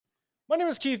My name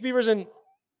is Keith Beavers, and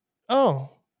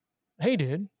oh, hey,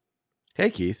 dude. Hey,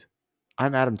 Keith.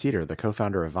 I'm Adam Teeter, the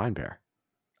co-founder of VinePair.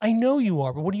 I know you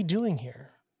are, but what are you doing here?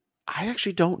 I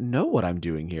actually don't know what I'm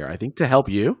doing here. I think to help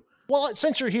you. Well,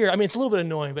 since you're here, I mean, it's a little bit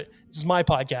annoying, but this is my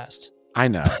podcast. I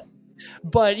know.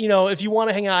 But, if you want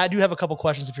to hang out, I do have a couple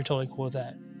questions if you're totally cool with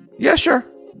that. Yeah, sure.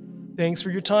 Thanks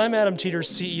for your time, Adam Teeter,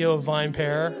 CEO of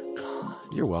VinePair.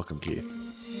 You're welcome, Keith.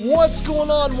 What's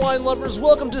going on, wine lovers?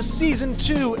 Welcome to Season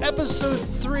 2, Episode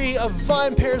 3 of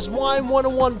VinePair's Wine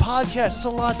 101 podcast. It's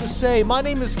a lot to say. My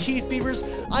name is Keith Beavers.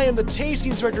 I am the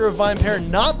Tasting Director of VinePair,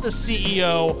 not the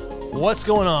CEO. What's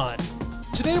going on?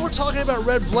 Today we're talking about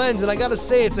red blends, and I gotta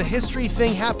say, it's a history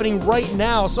thing happening right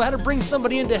now, so I had to bring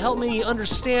somebody in to help me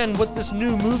understand what this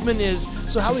new movement is,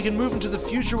 so how we can move into the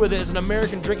future with it as an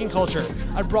American drinking culture.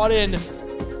 I brought in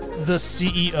the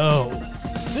CEO.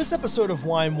 This episode of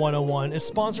Wine 101 is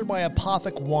sponsored by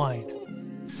Apothic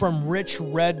Wine. From rich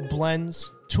red blends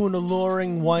to an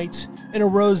alluring white and a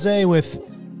rosé with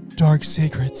dark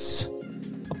secrets,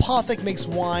 Apothic makes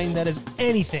wine that is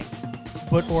anything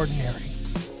but ordinary.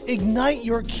 Ignite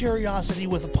your curiosity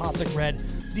with Apothic Red,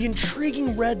 the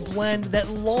intriguing red blend that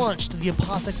launched the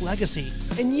Apothic legacy.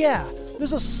 And yeah,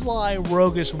 there's a sly,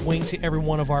 roguish wink to every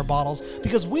one of our bottles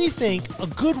because we think a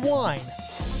good wine,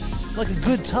 like a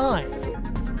good time,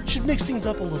 should mix things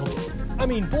up a little bit. I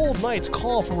mean, bold nights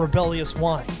call for rebellious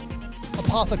wine.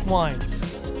 Apothic Wine,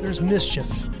 there's mischief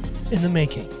in the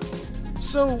making.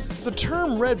 So, the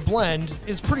term red blend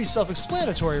is pretty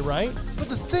self-explanatory, right? But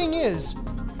the thing is,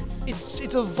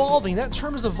 it's evolving. That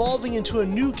term is evolving into a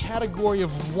new category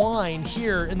of wine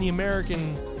here in the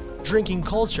American drinking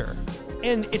culture.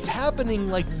 And it's happening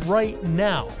like right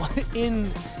now,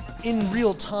 in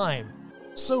real time.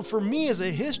 So for me as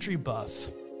a history buff,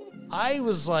 I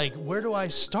was like, where do I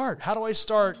start? How do I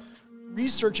start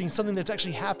researching something that's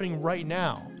actually happening right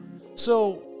now?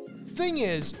 So, thing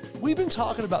is, we've been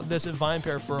talking about this at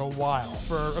VinePair for a while,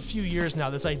 for a few years now,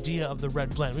 this idea of the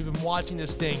red blend. We've been watching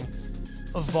this thing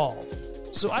evolve.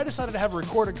 So I decided to have a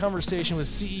recorded conversation with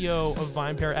CEO of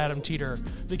VinePair, Adam Teeter,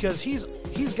 because he's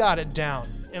got it down.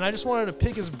 And I just wanted to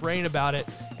pick his brain about it.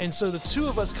 And so the two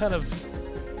of us kind of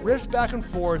riffed back and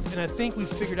forth, and I think we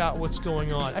figured out what's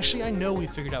going on. Actually, I know we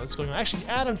figured out what's going on. Actually,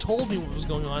 Adam told me what was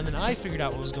going on, and then I figured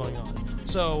out what was going on.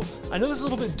 So I know this is a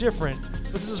little bit different,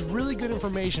 but this is really good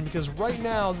information because right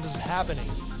now this is happening.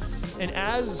 And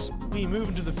as we move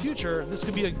into the future, this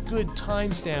could be a good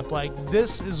timestamp. Like,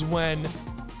 this is when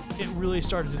it really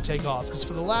started to take off. Because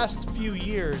for the last few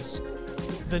years,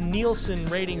 the Nielsen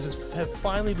ratings have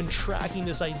finally been tracking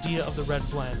this idea of the red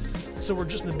blend. So we're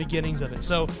just in the beginnings of it.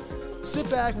 So sit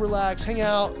back, relax, hang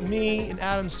out. Me and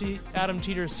Adam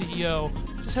Teeter, CEO,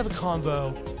 just have a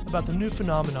convo about the new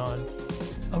phenomenon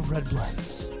of red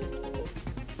blends.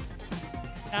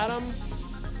 Adam,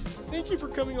 thank you for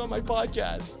coming on my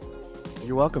podcast.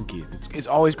 You're welcome, Keith. It's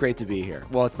always great to be here.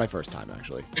 Well, it's my first time,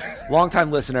 actually.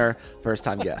 Long-time listener,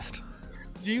 first-time guest.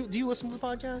 Do you listen to the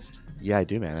podcast? Yeah, I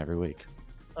do, man, every week.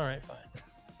 All right, fine.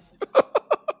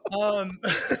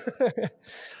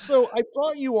 So I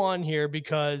brought you on here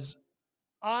because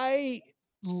I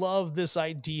love this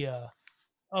idea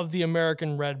of the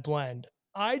American red blend.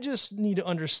 I just need to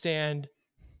understand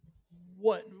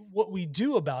what we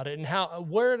do about it and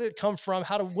where did it come from?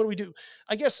 What do we do?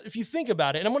 I guess if you think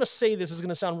about it, and I'm going to say this is going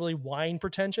to sound really wine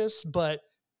pretentious, but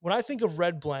when I think of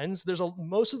red blends,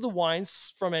 most of the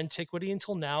wines from antiquity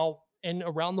until now and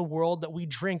around the world that we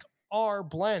drink are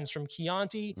blends from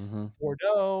Chianti,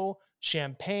 Bordeaux,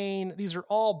 Champagne. These are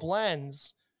all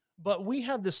blends. But we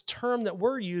have this term that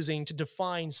we're using to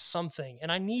define something,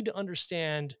 and I need to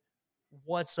understand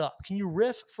what's up. Can you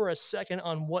riff for a second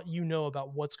on what you know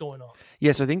about what's going on?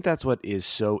 Yes, I think that's what is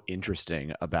so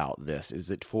interesting about this, is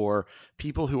that for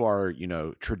people who are,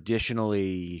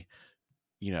 traditionally,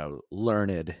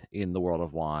 learned in the world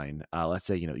of wine, let's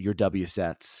say, your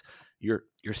WSETs, your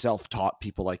self-taught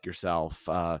people like yourself,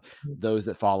 those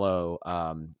that follow,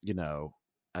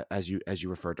 as you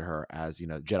referred to her as,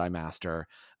 Jedi Master,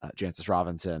 Jancis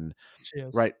Robinson,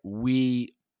 right?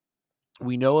 We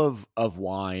know of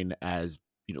wine as,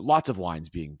 lots of wines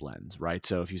being blends, right?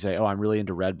 So if you say, oh, I'm really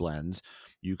into red blends,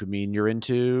 you could mean you're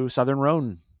into Southern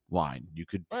Rhone wine. You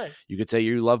could say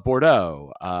you love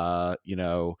Bordeaux.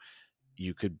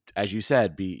 You could, as you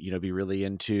said, be really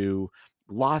into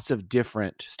lots of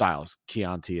different styles,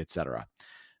 Chianti, etc.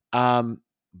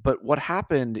 But what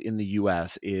happened in the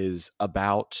US is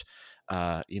about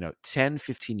 10,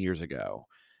 15 years ago,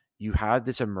 you had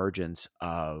this emergence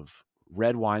of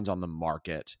red wines on the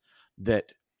market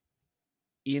that,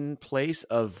 in place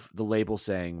of the label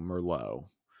saying Merlot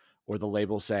or the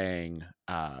label saying,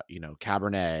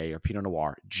 Cabernet or Pinot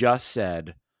Noir just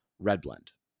said red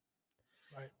blend.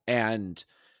 Right. And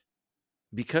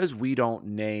because we don't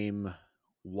name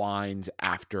wines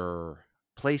after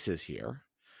places here,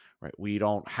 right? We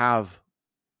don't have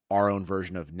our own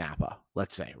version of Napa,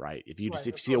 let's say, right? If you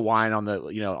see a wine on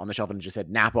the shelf and it just said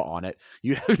Napa on it,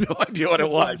 you have no idea what it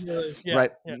was,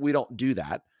 right? Yeah. We don't do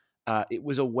that. It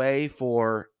was a way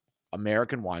for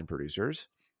American wine producers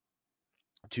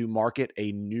to market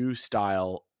a new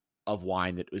style of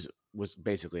wine that was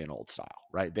basically an old style,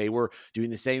 right? They were doing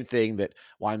the same thing that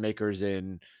winemakers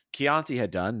in Chianti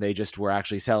had done. They just were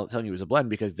actually telling you it was a blend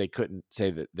because they couldn't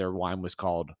say that their wine was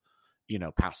called,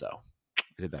 Paso.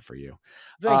 I did that for you.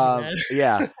 Thank you, man.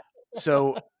 Yeah.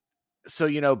 So,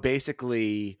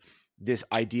 basically this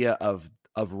idea of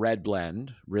red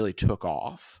blend really took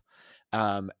off.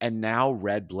 And now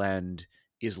red blend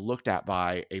is looked at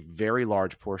by a very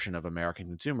large portion of American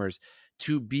consumers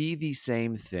to be the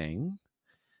same thing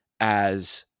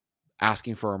as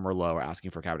asking for a Merlot or asking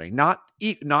for Cabernet.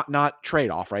 Not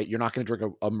trade-off, right? You're not going to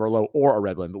drink a Merlot or a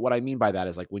red blend. But what I mean by that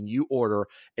is, like, when you order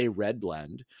a red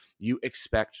blend, you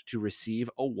expect to receive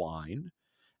a wine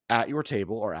at your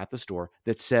table or at the store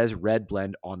that says red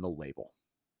blend on the label.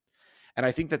 And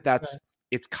I think that's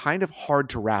it's kind of hard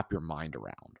to wrap your mind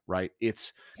around, right?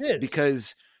 It's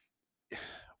because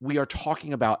we are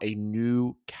talking about a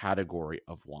new category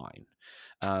of wine,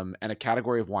 and a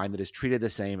category of wine that is treated the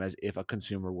same as if a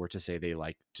consumer were to say they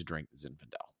like to drink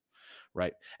Zinfandel,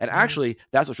 right? And actually,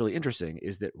 that's what's really interesting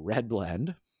is that red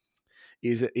blend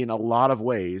is in a lot of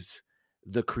ways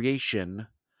the creation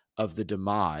of the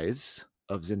demise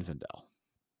of Zinfandel.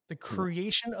 The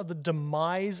creation of the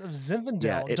demise of Zinfandel.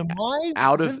 Yeah,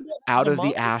 out of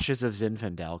the ashes of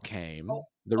Zinfandel came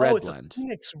the red blend.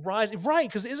 Phoenix rise, right?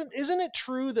 Because isn't it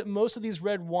true that most of these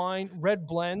red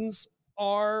blends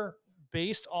are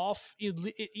based off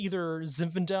either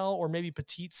Zinfandel or maybe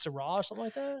Petite Sirah or something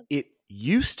like that? It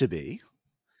used to be,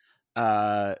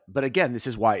 but again, this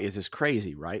is why it is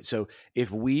crazy, right? So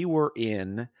if we were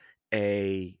in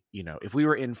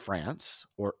France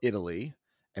or Italy,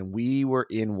 and we were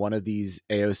in one of these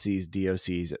AOCs,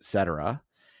 DOCs, etc.,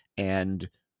 and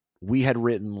we had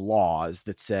written laws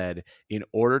that said, in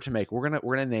order to make, we're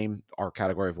gonna name our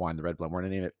category of wine the red blend. We're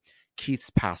gonna name it Keith's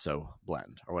Paso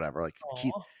blend or whatever, like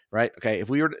Keith, right? Okay, if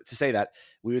we were to say that,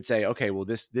 we would say, okay, well,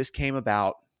 this came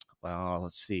about, well,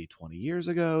 let's see, 20 years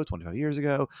ago, 25 years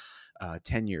ago,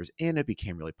 10 years in, it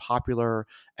became really popular,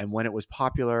 and when it was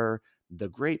popular, the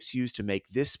grapes used to make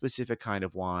this specific kind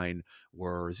of wine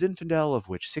were Zinfandel, of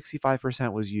which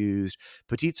 65% was used,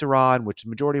 Petite Sirah, in which the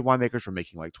majority of winemakers were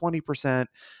making like 20%.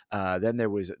 Then there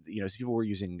was, so people were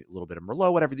using a little bit of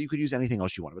Merlot, whatever. You could use anything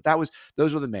else you wanted, but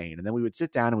those were the main. And then we would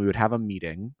sit down and we would have a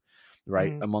meeting,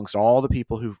 right, amongst all the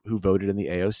people who voted in the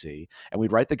AOC, and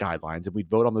we'd write the guidelines and we'd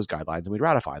vote on those guidelines and we'd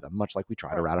ratify them, much like we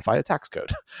try to ratify a tax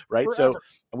code, right? Forever. So,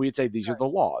 and we'd say these are the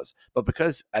laws, but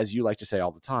because, as you like to say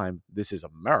all the time, this is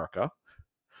America,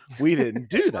 we didn't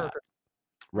do that,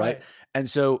 right? And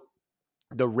so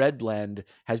the red blend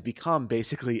has become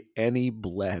basically any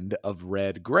blend of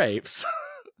red grapes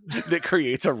that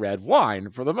creates a red wine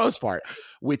for the most part,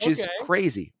 which is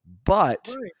crazy.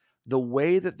 But the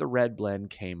way that the red blend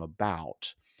came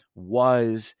about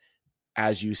was,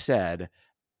 as you said,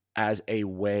 as a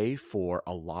way for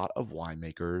a lot of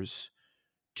winemakers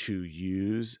to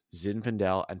use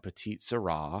Zinfandel and Petite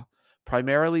Sirah,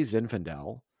 primarily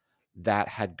Zinfandel, that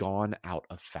had gone out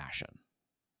of fashion.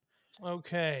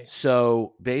 Okay.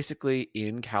 So basically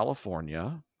in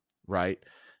California, right,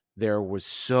 there was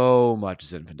so much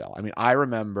Zinfandel. I mean, I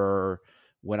remember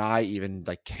when I even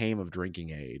came of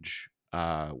drinking age,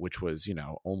 which was,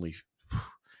 only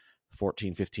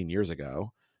 14, 15 years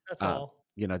ago. That's all.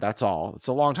 That's all. It's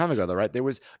a long time ago, though, right? There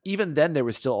was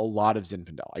still a lot of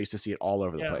Zinfandel. I used to see it all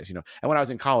over the place, And when I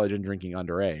was in college and drinking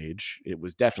underage, it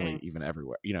was definitely even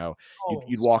everywhere.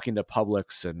 You'd walk into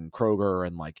Publix and Kroger,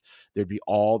 and there'd be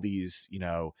all these,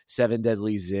 7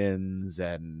 Deadly Zins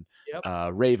and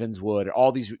Ravenswood,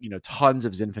 all these, tons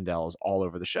of Zinfandels all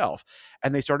over the shelf,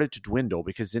 and they started to dwindle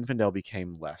because Zinfandel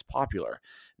became less popular.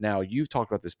 Now, you've talked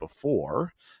about this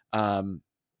before,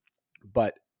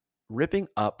 but ripping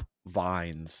up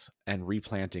vines and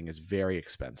replanting is very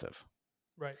expensive.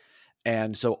 Right.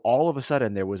 And so all of a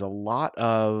sudden there was a lot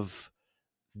of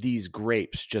these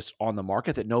grapes just on the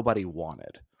market that nobody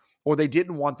wanted, or they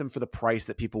didn't want them for the price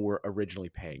that people were originally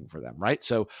paying for them. Right.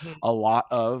 So a lot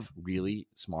of really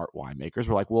smart winemakers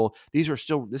were like, well, this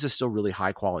is still really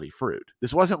high quality fruit.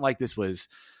 This wasn't like this was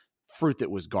fruit that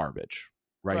was garbage,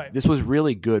 right? This was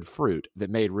really good fruit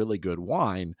that made really good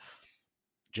wine.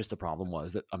 Just the problem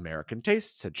was that American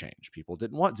tastes had changed. People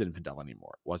didn't want Zinfandel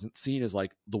anymore. It wasn't seen as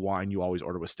like the wine you always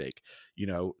order with steak.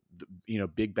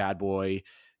 Big bad boy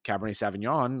Cabernet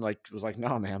Sauvignon was like,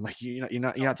 no, man, like you're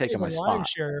not taking my spot.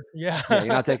 Share. Yeah. Yeah, you're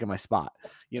not taking my spot.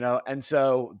 And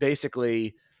so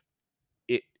basically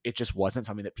it just wasn't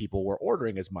something that people were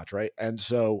ordering as much, right? And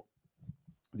so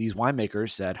these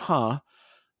winemakers said,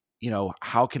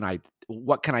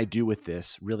 what can I do with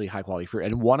this really high quality fruit?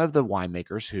 And one of the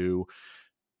winemakers who,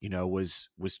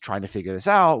 was trying to figure this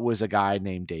out was a guy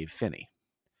named Dave Finney.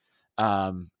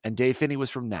 And Dave Finney was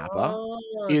from Napa,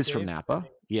 from Napa.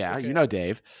 Finney. Yeah. Okay.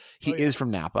 Dave, he is from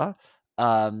Napa.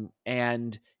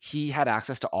 And he had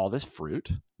access to all this fruit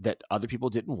that other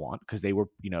people didn't want because they were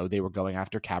going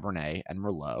after Cabernet and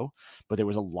Merlot, but there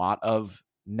was a lot of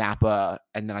Napa.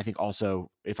 And then I think also,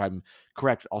 if I'm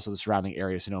correct, also the surrounding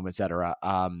area, Sonoma, et cetera.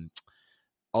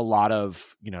 A lot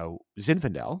of,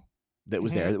 Zinfandel that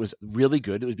was there that was really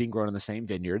good. That was being grown in the same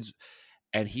vineyards.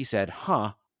 And he said,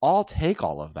 I'll take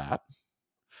all of that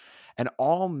and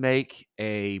I'll make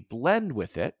a blend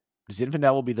with it.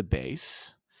 Zinfandel will be the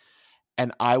base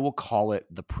and I will call it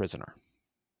the Prisoner.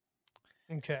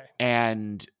 Okay.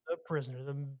 And the Prisoner,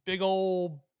 the big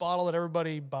old bottle that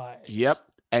everybody buys. Yep.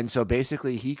 And so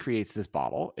basically he creates this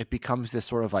bottle. It becomes this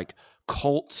sort of like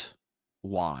cult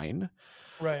wine.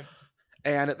 Right.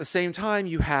 And at the same time,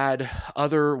 you had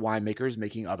other winemakers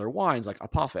making other wines like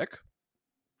Apothic,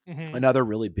 another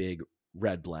really big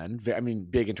red blend.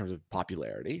 Big in terms of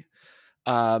popularity.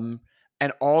 And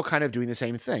all kind of doing the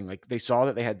same thing. Like they saw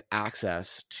that they had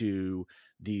access to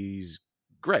these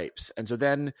grapes. And so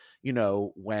then,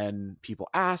 when people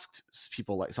asked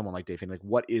like someone like Dave Finney, like,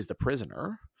 what is the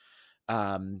Prisoner?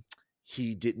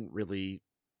 He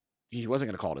wasn't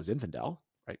going to call it a Zinfandel,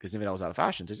 right? Because Zinfandel was out of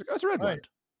fashion. So he's like, oh, it's a red blend.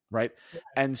 Right. Yeah.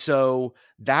 And so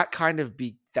that's kind of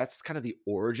the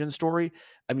origin story.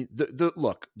 I mean,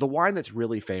 the wine that's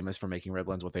really famous for making red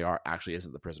blends, what they are actually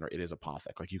isn't the Prisoner. It is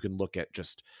Apothic. Like you can look at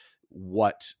just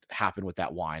what happened with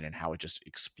that wine and how it just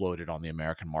exploded on the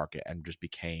American market and just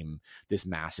became this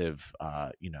massive,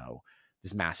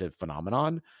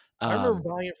 phenomenon. I remember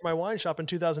buying it for my wine shop in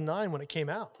 2009 when it came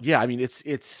out. Yeah. I mean,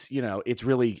 it's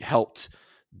really helped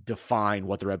define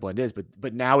what the red blend is,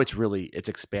 but now it's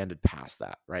expanded past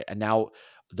that, right? And now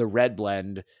the red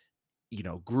blend,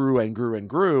 grew and grew and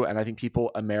grew, and I think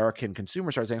American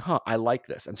consumers started saying, I like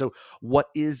this. And so what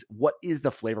is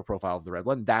the flavor profile of the red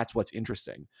blend? That's what's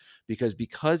interesting, because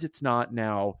it's not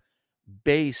now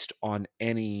based on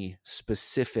any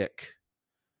specific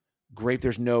grape,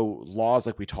 there's no laws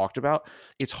like we talked about.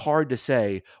 It's hard to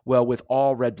say, well, with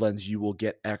all red blends, you will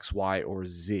get X, Y, or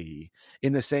Z.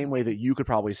 In the same way that you could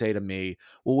probably say to me,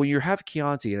 well, when you have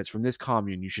Chianti and it's from this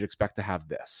commune, you should expect to have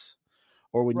this.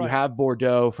 Or when you have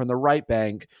Bordeaux from the right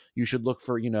bank, you should look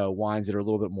for, wines that are a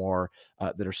little bit more,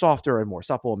 that are softer and more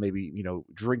supple and maybe,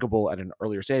 drinkable at an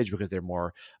earlier stage because they're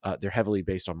more, they're heavily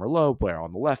based on Merlot, but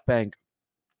on the left bank.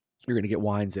 You're going to get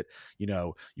wines that,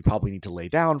 you probably need to lay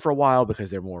down for a while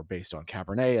because they're more based on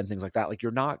Cabernet and things like that. Like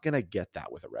you're not going to get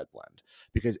that with a red blend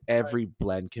because every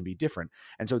blend can be different.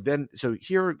 And so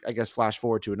here, I guess, flash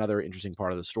forward to another interesting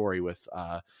part of the story with,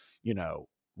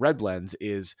 red blends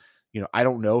is, I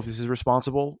don't know if this is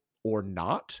responsible or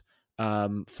not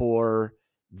for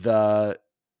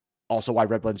also why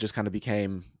red blends just kind of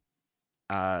became,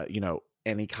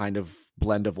 any kind of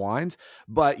blend of wines.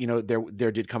 But,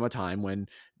 there did come a time when,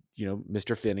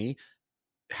 Mr. Finney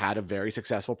had a very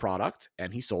successful product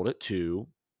and he sold it to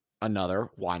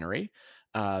another winery.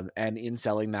 And in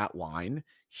selling that wine,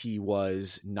 he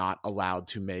was not allowed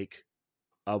to make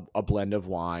a blend of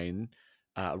wine,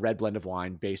 a red blend of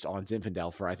wine based on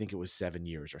Zinfandel for, I think it was 7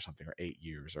 years or something, or 8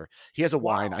 years, or he has a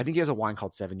wine. I think he has a wine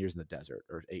called 7 Years in the Desert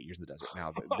or 8 Years in the Desert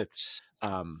now. That's,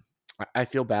 I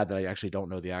feel bad that I actually don't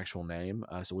know the actual name.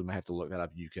 So we might have to look that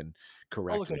up. You can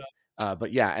correct me.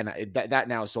 But yeah, and that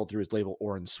now is sold through his label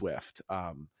Orin Swift.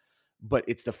 But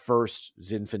it's the first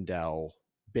Zinfandel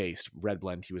based red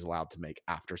blend he was allowed to make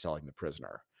after selling the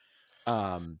Prisoner.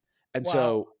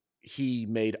 So he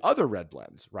made other red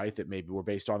blends, right? That maybe were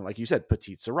based on, like you said,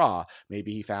 Petite Sirah.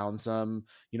 Maybe he found some,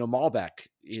 Malbec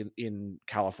in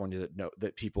California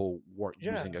that people weren't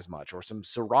using as much, or some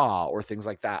Syrah or things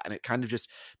like that. And it kind of just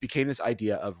became this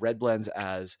idea of red blends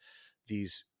as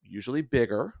these usually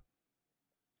bigger,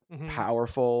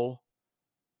 powerful,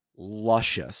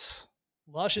 luscious.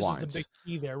 Luscious wines. Is the big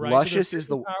key there, right? Luscious is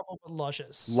the powerful, but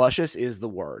luscious. Luscious is the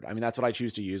word. I mean, that's what I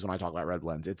choose to use when I talk about red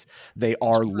blends. They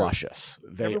are luscious.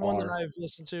 Everyone that I've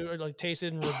listened to or like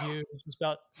tasted and reviewed is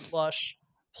about lush,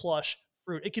 plush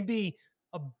fruit. It can be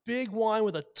a big wine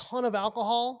with a ton of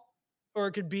alcohol, or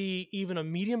it could be even a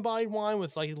medium-bodied wine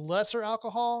with like lesser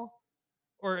alcohol,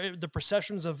 or the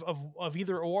perceptions of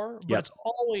either or, but Yep. it's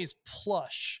always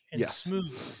plush and Yes.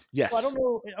 smooth. So I Yes. don't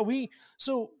know.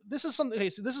 So this is something.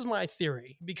 Okay, so this is my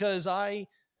theory because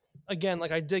again,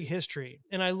 like I dig history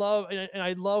and I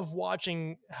love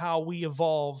watching how we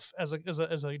evolve as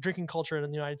a drinking culture in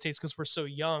the United States because we're so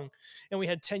young and we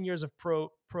had 10 years of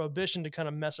prohibition to kind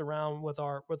of mess around with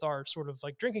our sort of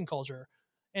like drinking culture.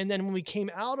 And then when we came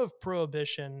out of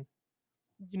prohibition,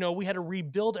 we had to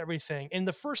rebuild everything. And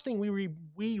the first thing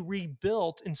we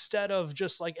rebuilt, instead of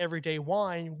just like everyday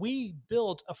wine, we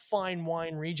built a fine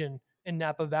wine region in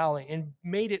Napa Valley and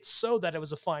made it so that it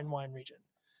was a fine wine region.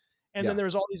 And then Yeah. there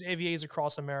was all these AVAs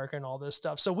across America and all this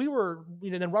stuff. So we were,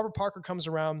 then Robert Parker comes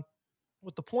around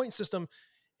with the point system.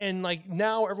 And like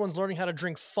now everyone's learning how to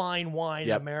drink fine wine in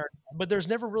Yep. America, but there's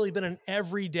never really been an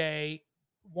everyday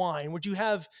wine, which you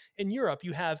have in Europe.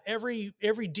 You have every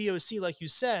DOC, like you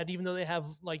said, even though they have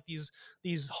like these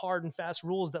hard and fast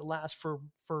rules that last for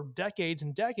decades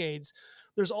and decades,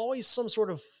 there's always some sort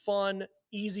of fun,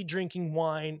 easy drinking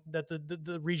wine that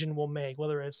the region will make,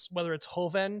 whether it's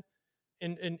Joven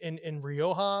in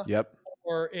Rioja, Yep.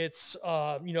 or it's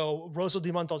Rosso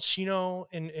di Montalcino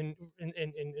in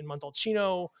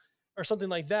Montalcino, or something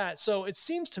like that. So it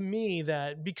seems to me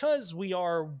that because we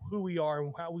are who we are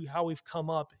and how we've come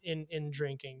up in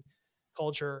drinking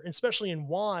culture, especially in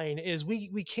wine, is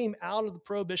we came out of the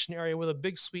prohibition area with a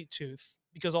big sweet tooth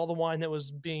because all the wine that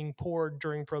was being poured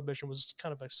during prohibition was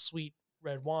kind of a sweet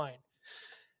red wine.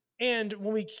 And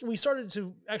when we started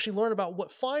to actually learn about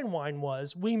what fine wine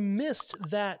was, we missed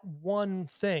that one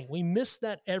thing. We missed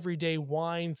that everyday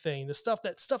wine thing, the stuff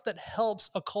that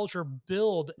helps a culture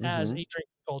build as a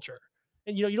drinking culture.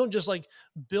 And you don't just like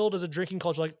build as a drinking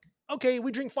culture, like, okay,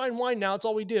 we drink fine wine now, it's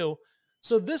all we do.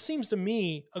 So this seems to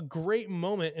me a great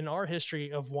moment in our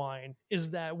history of wine,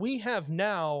 is that we have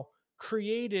now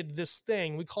created this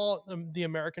thing. We call it the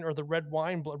American, or the red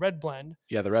blend.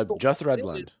 Yeah, the red blend. Just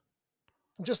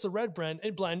the red blend.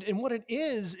 And what it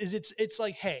is it's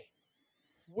like, hey,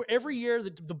 every year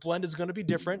the blend is going to be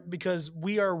different because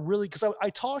we are really, because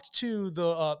I talked to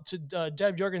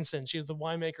Deb Jorgensen. She's the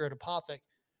winemaker at Apothic,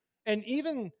 and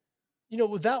even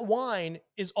with that wine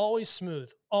is always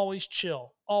smooth, always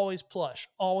chill, always plush,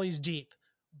 always deep,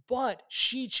 but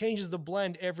she changes the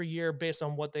blend every year based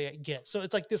on what they get. So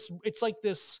it's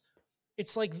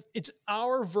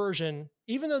our version,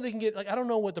 even though they can get, like, I don't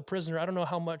know what the Prisoner, I don't know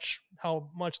how much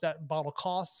that bottle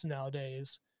costs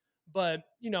nowadays, but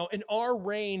in our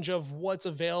range of what's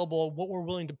available, what we're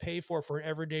willing to pay for an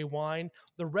everyday wine,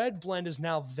 the red blend is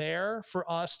now there for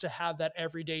us to have that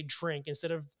everyday drink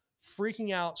instead of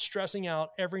freaking out, stressing out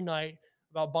every night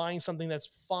about buying something that's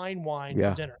fine wine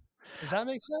for dinner. Does that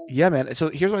make sense? Yeah, man. So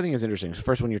here's what I think is interesting. So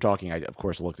first, when you're talking, I of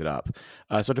course looked it up.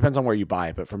 So it depends on where you buy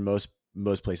it, but for most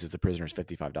places, the Prisoner is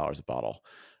 $55 a bottle.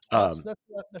 That's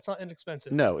not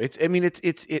inexpensive. No,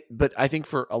 but I think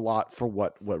for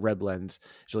what red blends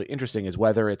is really interesting is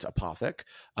whether it's Apothic,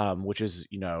 which is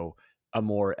a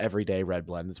more everyday red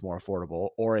blend that's more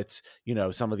affordable, or it's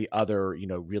some of the other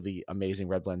really amazing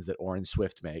red blends that Orin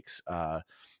Swift makes. That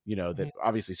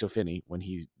obviously, so Finney, when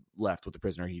he left with the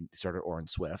Prisoner, he started Orin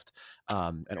Swift,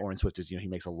 and Orin Swift is he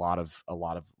makes a lot of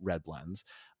red blends.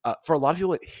 For a lot of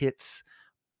people, it hits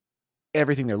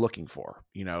everything they're looking for.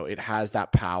 It has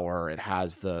that power, it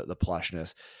has the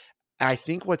plushness. And I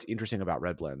think what's interesting about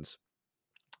red blends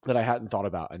that I hadn't thought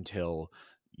about until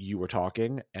you were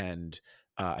talking, and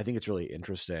I think it's really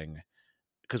interesting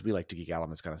because we like to geek out on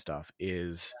this kind of stuff,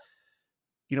 is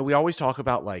we always talk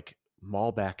about like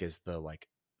Malbec is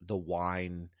the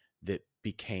wine that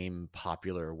became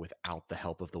popular without the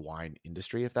help of the wine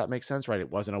industry, if that makes sense, right?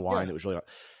 It wasn't a wine that was really,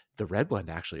 the red blend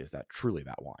actually is truly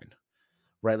that wine,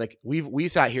 right? Like we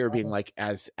sat here being like,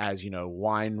 as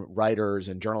wine writers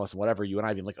and journalists and whatever, you and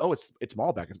I being like, oh, it's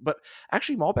Malbec. But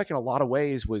actually Malbec in a lot of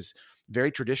ways was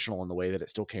very traditional in the way that it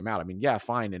still came out. I mean, yeah,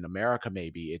 fine. In America,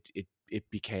 maybe it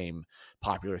became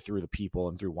popular through the people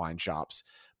and through wine shops.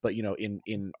 But,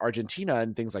 in Argentina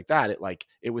and things like that,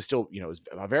 it was still, it was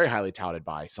very highly touted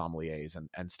by sommeliers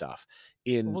and stuff.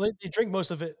 They drink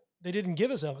most of it. They didn't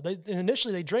give us of it.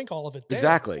 Initially they drank all of it there,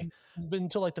 exactly,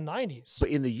 until like the 90s. But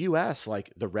in the US,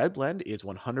 like the red blend is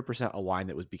 100% a wine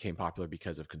that became popular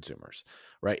because of consumers,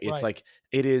 right? It's like,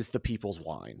 it is the people's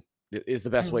wine. It is the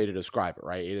best way to describe it,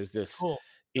 right? It is this. Cool.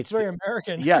 It's very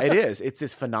American. Yeah, it is. It's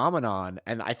this phenomenon.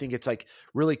 And I think it's like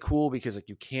really cool because like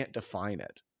you can't define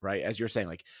it, right? As you're saying,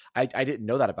 like, I didn't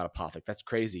know that about Apothic. That's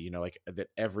crazy. Like that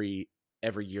every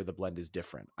every year the blend is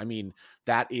different. I mean,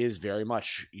 that is very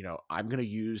much, I'm going to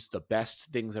use the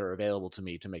best things that are available to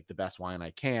me to make the best wine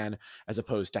I can, as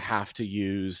opposed to have to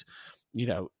use,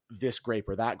 this grape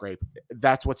or that grape.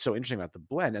 That's what's so interesting about the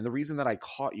blend. And the reason that I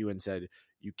caught you and said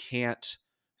you can't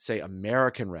say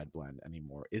American red blend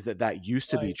anymore is that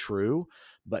used to be true,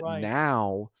 but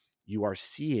now you are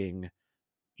seeing,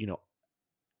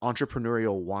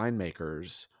 entrepreneurial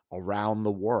winemakers around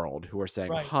the world who are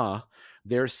saying,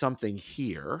 there's something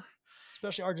here.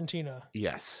 Especially Argentina.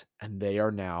 Yes. And they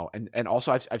are now, and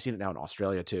also I've seen it now in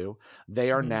Australia too.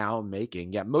 They are now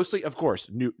making, mostly, of course,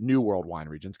 new world wine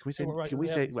regions. Can we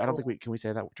say, I don't think can we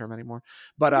say that term anymore,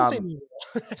 but, I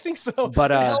think so,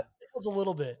 but, it helps a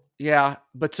little bit. Yeah.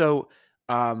 But so,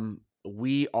 we're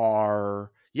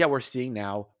seeing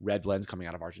now red blends coming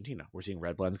out of Argentina. We're seeing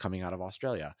red blends coming out of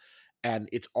Australia, and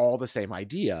it's all the same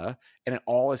idea. And it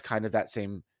all is kind of that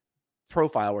same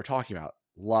profile we're talking about: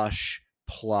 lush,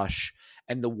 plush,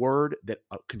 and the word that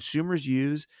consumers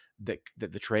use that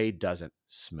the trade doesn't,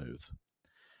 smooth.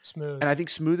 And I think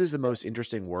smooth is the most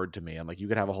interesting word to me. I'm like, you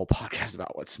could have a whole podcast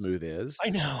about what smooth is. I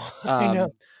know. I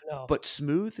know. But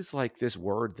smooth is like this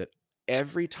word that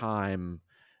every time,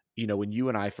 when you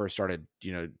and I first started,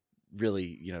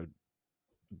 really,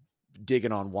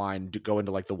 digging on wine, to go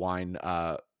into like the wine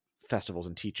festivals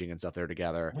and teaching and stuff there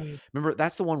together. Remember,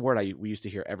 that's the one word we used to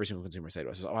hear every single consumer say to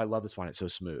us: "Oh, I love this wine; it's so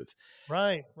smooth."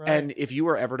 Right. And if you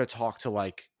were ever to talk to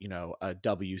like a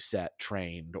WSET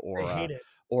trained or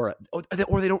or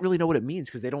they don't really know what it means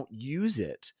because they don't use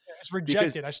it. It's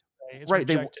rejected. I should say. It's right.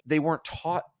 Rejected. They weren't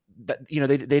taught that.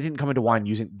 They didn't come into wine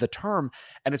using the term,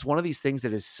 and it's one of these things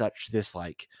that is such this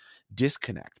like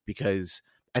disconnect, because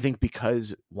I think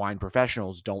because wine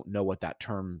professionals don't know what that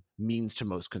term means to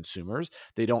most consumers,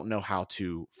 they don't know how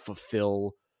to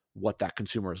fulfill what that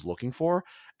consumer is looking for.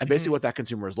 And basically what that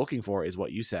consumer is looking for is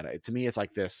what you said. To me, it's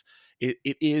like this, it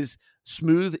is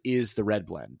smooth is the red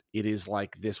blend. It is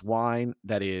like this wine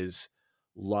that is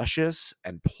luscious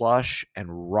and plush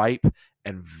and ripe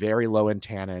and very low in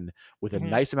tannin with a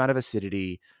nice amount of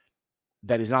acidity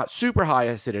that is not super high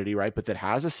acidity, right? But that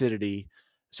has acidity.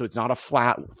 So it's not a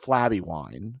flabby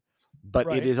wine,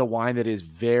 but it is a wine that is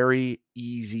very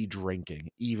easy drinking,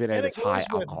 even at its high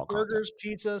alcohol content. Burgers,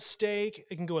 pizza, steak.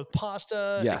 It can go with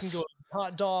pasta. Yes. It can go with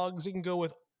hot dogs. It can go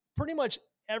with pretty much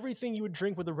everything you would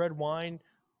drink with a red wine.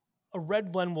 A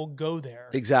red blend will go there.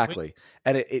 Exactly.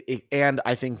 And and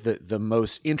I think that the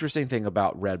most interesting thing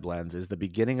about red blends is the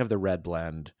beginning of the red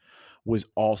blend was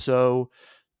also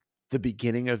the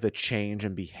beginning of the change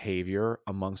in behavior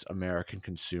amongst American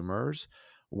consumers,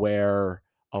 where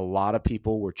a lot of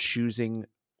people were choosing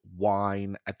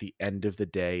wine at the end of the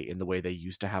day in the way they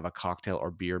used to have a cocktail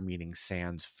or beer, meaning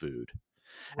sans food.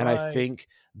 And I think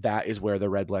that is where the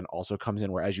red blend also comes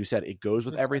in, where, as you said, it goes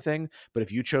with everything. But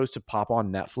if you chose to pop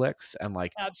on Netflix and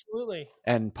absolutely,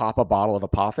 and pop a bottle of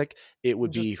Apothic, it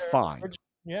would be fine.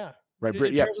 Yeah. Right.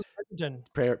 Pairs with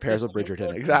Bridgerton. Pairs with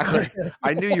Bridgerton. Exactly.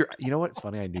 I knew you know what? It's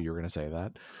funny. I knew you were going to say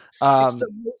that. It's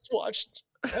the most watched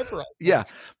ever. Yeah.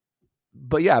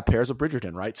 But pairs with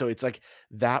Bridgerton, right? So it's like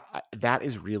that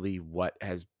is really what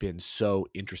has been so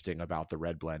interesting about the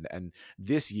red blend. And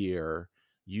this year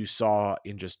you saw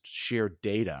in just sheer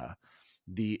data,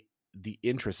 the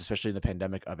interest, especially in the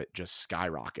pandemic, of it just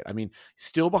skyrocket. I mean,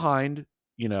 still behind,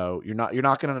 you're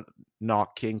not going to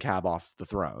knock King Cab off the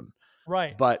throne.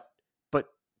 Right. But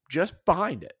just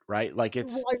behind it, right? Like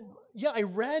it's, I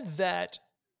read that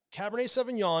Cabernet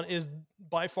Sauvignon is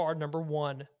by far number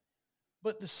one.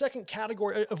 But the second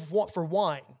category for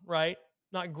wine, right?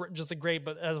 Not just the grape,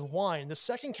 but as wine, the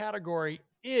second category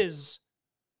is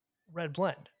red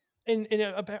blend. And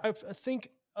I think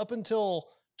up until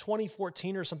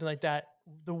 2014 or something like that,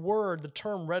 the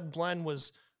term red blend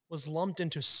was lumped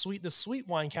into the sweet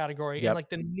wine category. Yep. And like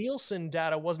the Nielsen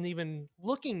data wasn't even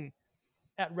looking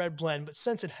at red blend, but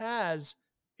since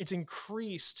it's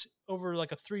increased over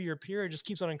like a 3-year period, just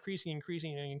keeps on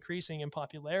increasing in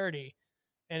popularity.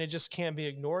 And it just can't be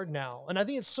ignored now. And I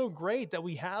think it's so great that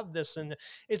we have this. And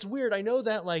it's weird. I know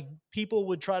that like people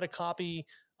would try to copy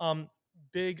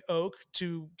Big Oak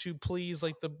to please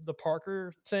like the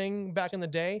Parker thing back in the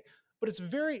day. But it's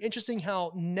very interesting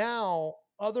how now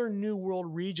other New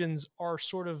World regions are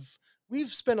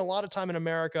we've spent a lot of time in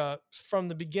America from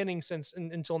the beginning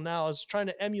until now is trying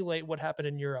to emulate what happened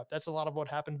in Europe. That's a lot of what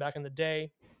happened back in the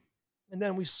day. And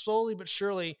then we slowly but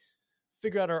surely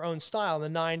figure out our own style.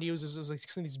 In the 90s, it was like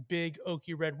some of these big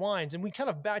oaky red wines. And we kind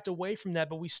of backed away from that,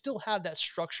 but we still have that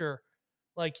structure,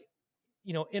 like,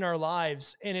 in our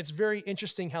lives. And it's very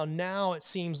interesting how now it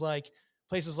seems like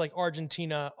places like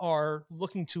Argentina are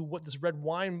looking to what this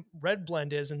red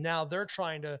blend is. And now they're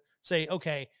trying to say,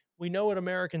 okay, we know what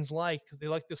Americans like because they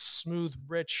like this smooth,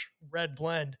 rich red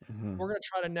blend. Mhm. We're going to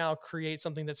try to now create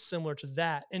something that's similar to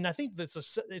that. And I think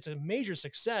it's a major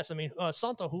success. I mean,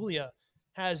 Santa Julia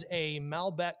has a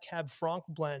Malbec Cab Franc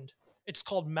blend. It's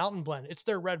called Mountain Blend. It's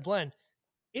their red blend.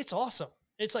 It's awesome.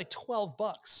 It's like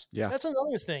 $12. Yeah. That's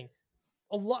another thing.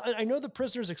 A lot. I know the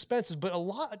Prisoner's expensive, but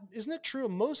isn't it true?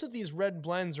 Most of these red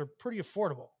blends are pretty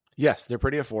affordable. Yes, they're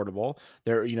pretty affordable.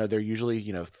 They're usually,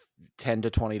 $10 to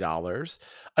 $20.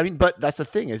 I mean, but that's the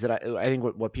thing is that I think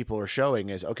what people are showing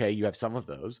is, okay, you have some of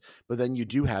those, but then you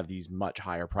do have these much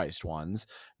higher priced ones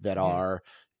that are,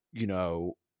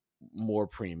 more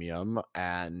premium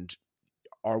and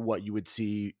are what you would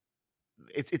see.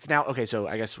 It's now, okay, so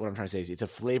I guess what I'm trying to say is it's a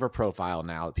flavor profile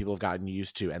now that people have gotten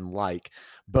used to and like,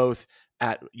 both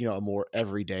at, a more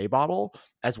everyday bottle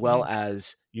as well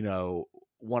as,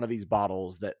 one of these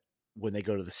bottles that when they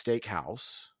go to the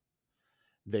steakhouse,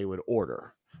 they would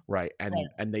order, right? And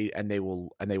they will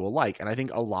like. And I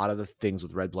think a lot of the things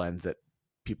with red blends that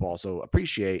people also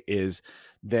appreciate is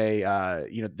they,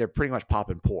 they're pretty much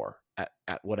pop and pour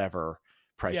at whatever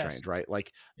price range, right?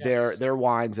 Like they're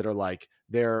wines that are like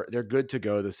they're good to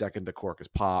go the second the cork is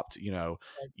popped.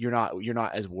 You're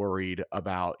not as worried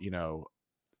about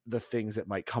the things that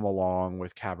might come along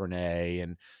with Cabernet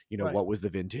and what was the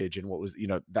vintage and what was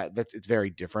that's it's very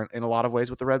different in a lot of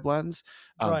ways with the red blends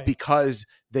because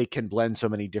they can blend so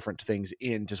many different things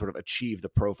in to sort of achieve the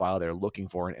profile they're looking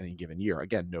for in any given year.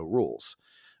 Again, no rules.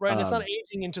 Right. And it's not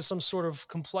aging into some sort of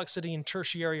complexity and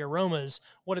tertiary aromas.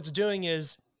 What it's doing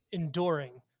is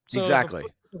enduring. So exactly.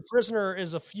 If the Prisoner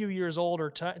is a few years old or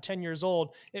 10 years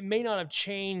old, it may not have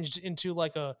changed into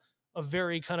like a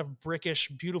very kind of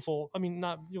brickish, beautiful, I mean,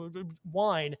 not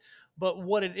wine, but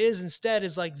what it is instead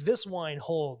is like this wine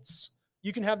holds.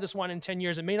 You can have this wine in 10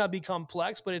 years. It may not be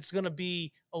complex, but it's going to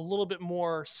be a little bit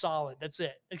more solid. That's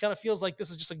it. It kind of feels like this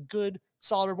is just a good,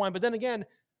 solid wine. But then again,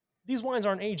 these wines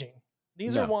aren't aging.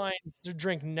 These are wines to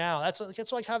drink now. That's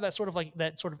why I have that sort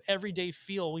of everyday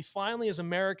feel. We finally, as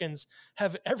Americans,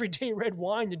 have everyday red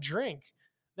wine to drink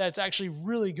that's actually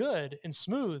really good and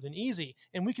smooth and easy.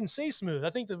 And we can say smooth. I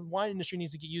think the wine industry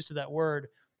needs to get used to that word,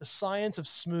 the science of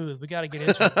smooth. We got to get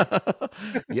into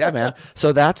it. Yeah, man.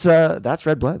 So that's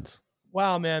red blends.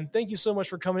 Wow, man. Thank you so much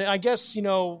for coming in. I guess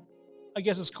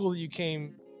it's cool that you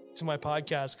came to my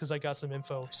podcast because I got some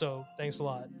info. So thanks a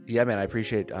lot. Yeah, man. I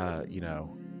appreciate,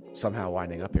 somehow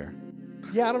winding up here.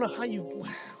 Yeah. I don't know how you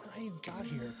got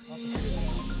here.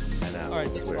 I know. All right.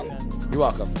 Thanks a lot, man. You're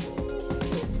welcome.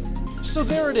 So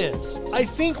there it is. I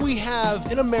think we have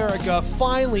in America,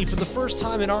 finally, for the first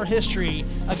time in our history,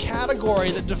 a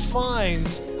category that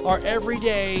defines our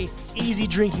everyday, easy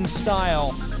drinking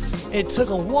style. It took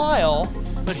a while,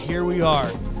 but here we are.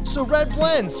 So red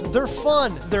blends, they're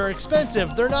fun, they're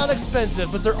expensive, they're not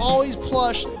expensive, but they're always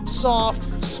plush,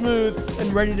 soft, smooth,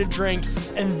 and ready to drink.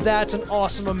 And that's an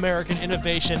awesome American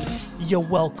innovation. You're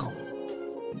welcome.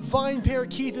 VinePair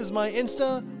Keith is my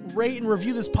Insta. Rate and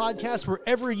review this podcast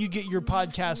wherever you get your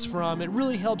podcasts from. It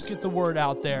really helps get the word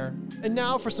out there. And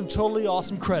now for some totally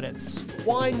awesome credits.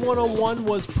 Wine 101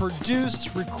 was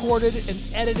produced, recorded, and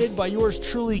edited by yours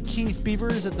truly, Keith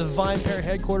Beavers, at the VinePair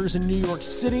headquarters in New York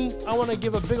City. I want to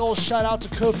give a big old shout out to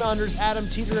co-founders Adam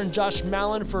Teeter and Josh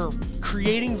Mallon for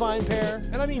creating VinePair.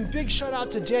 And I mean big shout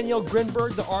out to Danielle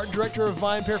Grinberg, the art director of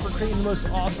VinePair, for creating the most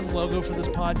awesome logo for this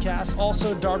podcast.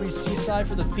 Also Darby Seaside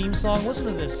for the theme song. Listen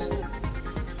to this.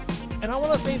 And I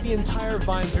want to thank the entire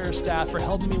VinePair staff for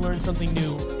helping me learn something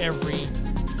new every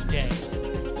day.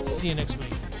 See you next week.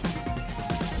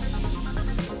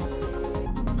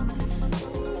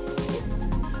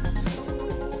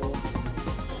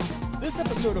 This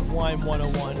episode of Wine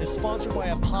 101 is sponsored by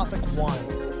Apothic Wine.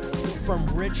 From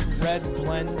rich red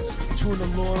blends to an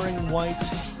alluring white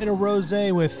and a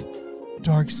rosé with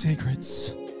dark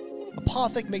secrets.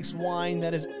 Apothic makes wine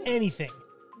that is anything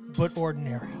but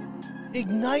ordinary.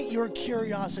 Ignite your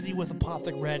curiosity with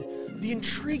Apothic Red, the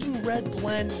intriguing red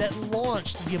blend that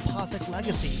launched the Apothic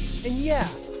legacy. And yeah,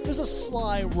 there's a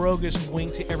sly, roguish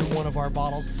wink to every one of our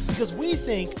bottles because we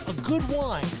think a good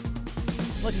wine,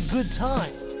 like a good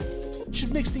time,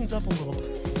 should mix things up a little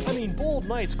bit. I mean, bold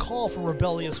nights call for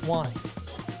rebellious wine.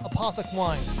 Apothic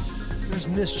Wine, there's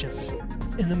mischief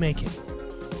in the making.